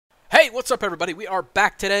Hey, what's up everybody? We are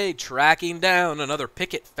back today tracking down another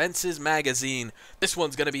Picket Fences magazine. This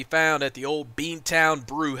one's going to be found at the old Beantown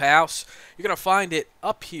Brew House. You're going to find it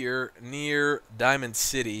up here near Diamond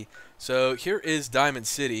City. So here is Diamond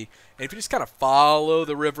City, and if you just kind of follow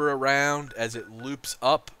the river around as it loops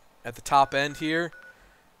up at the top end here,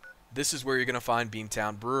 this is where you're going to find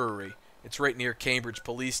Beantown Brewery. It's right near Cambridge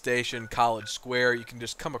Police Station, College Square. You can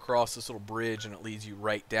just come across this little bridge and it leads you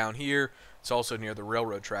right down here. It's also near the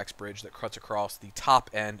railroad tracks bridge that cuts across the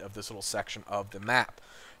top end of this little section of the map.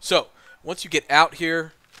 So, once you get out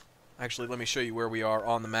here, actually let me show you where we are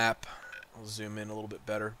on the map. I'll zoom in a little bit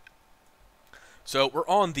better. So, we're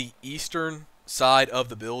on the eastern side of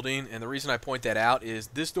the building, and the reason I point that out is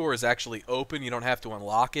this door is actually open. You don't have to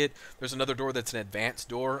unlock it. There's another door that's an advanced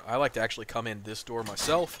door. I like to actually come in this door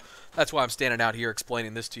myself. That's why I'm standing out here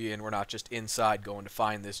explaining this to you, and we're not just inside going to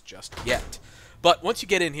find this just yet. But once you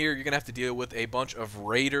get in here, you're going to have to deal with a bunch of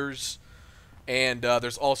raiders, and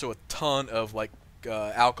there's also a ton of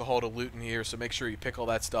alcohol to loot in here, so make sure you pick all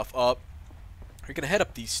that stuff up. You're going to head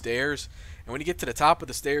up these stairs, and when you get to the top of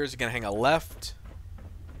the stairs, you're going to hang a left,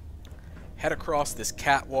 head across this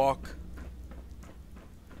catwalk,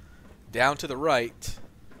 down to the right,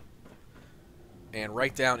 and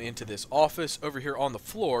right down into this office. Over here on the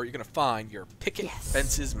floor, you're going to find your Picket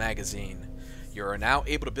Fences magazine. You are now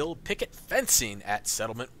able to build picket fencing at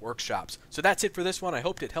settlement workshops. So that's it for this one. I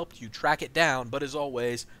hope it helped you track it down, but as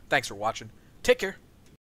always, thanks for watching. Take care.